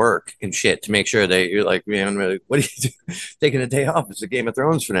off of work and shit to make sure you're like, man, what are you doing? Taking a day off? It's the Game of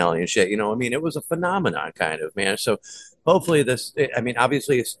Thrones finale and shit. I mean, it was a phenomenon, kind of, man. So hopefully I mean,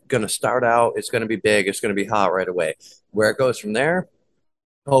 obviously it's going to start out. It's going to be big. It's going to be hot right away. Where it goes from there.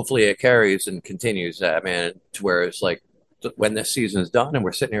 Hopefully it carries and continues that, man, to where it's like when this season is done and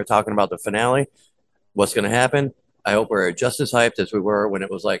we're sitting here talking about the finale, what's going to happen? I hope we're just as hyped as we were when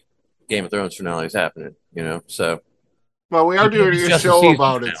it was like Game of Thrones finale is happening, So, well, we are doing a show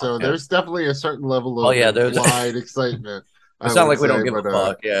about it, so yeah. There's definitely a certain level of wide excitement. It's not like we don't give a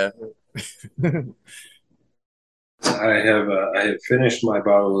fuck, yeah. I have finished my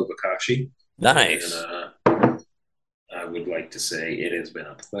bottle of Akashi. Nice. And, I would like to say it has been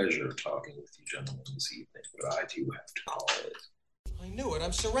a pleasure talking with you gentlemen this evening, but I do have to call it. I knew it.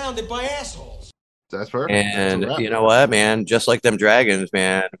 I'm surrounded by assholes. That's fair. And you know what, man? Just like them dragons,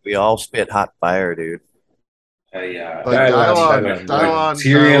 man, we all spit hot fire, dude. Tyrion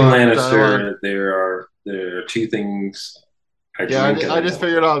Lannister. There are two things. I just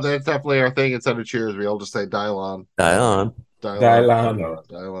figured out that's definitely our thing. Instead of cheers, we all just say Dylon. Dylon.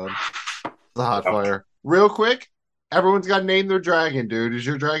 The hot fire. Real quick. Everyone's got to name their dragon, dude. Is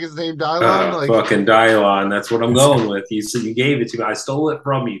your dragon's name Dylon? Fucking Dylon. That's what I'm going with. You gave it to me. I stole it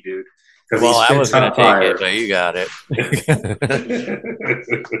from you, dude. Well, I was going to take it, but you got it.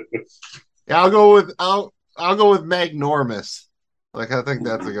 Yeah, I'll go with Magnormus. Like, I think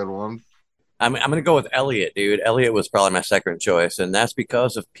that's a good one. I'm going to go with Elliot, dude. Elliot was probably my second choice, and that's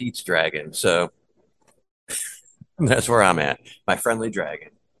because of Pete's dragon. So that's where I'm at. My friendly dragon.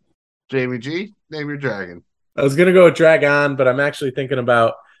 Jamie G, name your dragon. I was gonna go with Dragon, but I'm actually thinking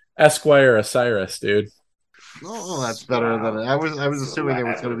about Esquire Osiris, dude. Oh, that's better than it. I was assuming it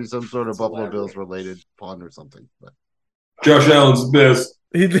was going to be some sort of Buffalo Bills related pun or something. But Josh Allen's the best.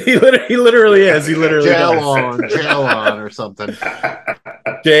 He literally is. He literally J-Allen or something.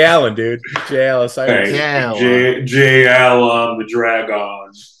 J. Allen, dude. J. Allen Osiris. J. Allen, the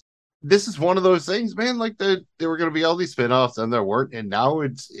Dragon. This is one of those things, man. Like there were going to be all these spinoffs, and there weren't, and now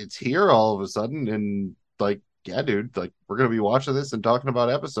it's here all of a sudden, and like, yeah, dude, like we're going to be watching this and talking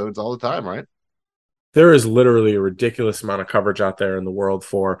about episodes all the time, right? There is literally a ridiculous amount of coverage out there in the world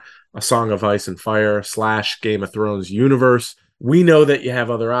for A Song of Ice and Fire / Game of Thrones universe. We know that you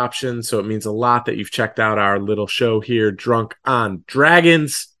have other options, so it means a lot that you've checked out our little show here, Drunk on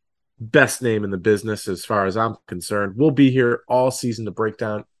Dragons. Best name in the business as far as I'm concerned. We'll be here all season to break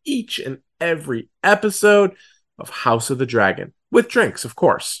down each and every episode of House of the Dragon. With drinks, of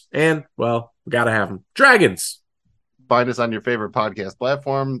course. And, well, we got to have them. Dragons! Find us on your favorite podcast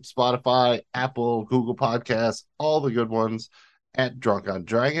platform, Spotify, Apple, Google Podcasts, all the good ones at Drunk on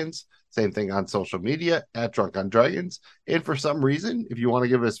Dragons. Same thing on social media at Drunk on Dragons. And for some reason, if you want to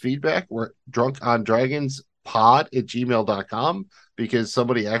give us feedback, we're drunkondragonspod@gmail.com because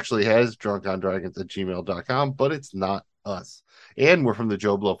somebody actually has drunkondragons@gmail.com, but it's not us. And we're from the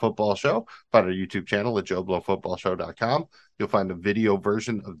Joe Blow Football Show. Find our YouTube channel at joeblowfootballshow.com. You'll find a video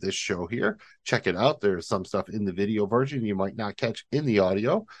version of this show here. Check it out. There's some stuff in the video version you might not catch in the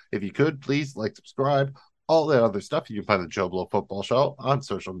audio. If you could, please like, subscribe, all that other stuff. You can find the Joe Blow Football Show on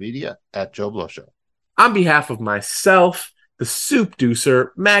social media at Joe Blow Show. On behalf of myself, the Soup Deucer,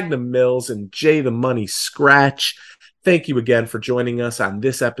 Magnum Mills, and Jay the Money Scratch, thank you again for joining us on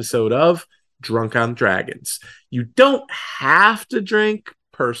this episode of Drunk on Dragons. You don't have to drink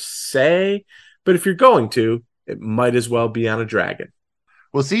per se, but if you're going to, it might as well be on a dragon.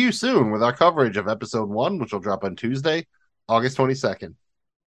 We'll see you soon with our coverage of episode 1, which will drop on Tuesday, August 22nd.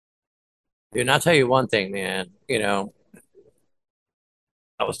 And I'll tell you one thing, man. I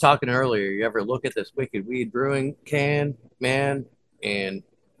was talking earlier. You ever look at this Wicked Weed Brewing can, man? And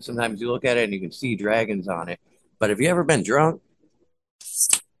sometimes you look at it and you can see dragons on it. But have you ever been drunk?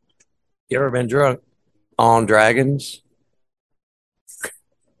 You ever been drunk on dragons?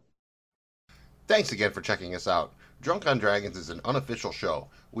 Thanks again for checking us out. Drunk on Dragons is an unofficial show.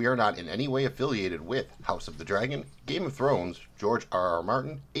 We are not in any way affiliated with House of the Dragon, Game of Thrones, George R.R.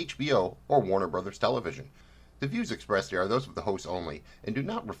 Martin, HBO, or Warner Brothers Television. The views expressed here are those of the hosts only and do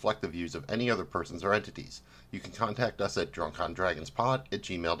not reflect the views of any other persons or entities. You can contact us at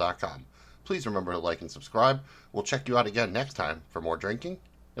drunkondragonspod@gmail.com. Please remember to like and subscribe. We'll check you out again next time for more drinking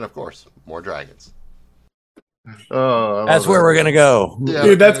and, of course, more dragons. Oh, That's where we're going to go. Yeah,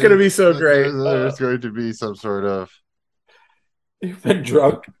 Dude, that's going to be so great. There's going to be some sort of... You've been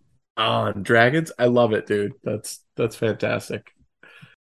drunk on dragons? I love it, dude. That's fantastic.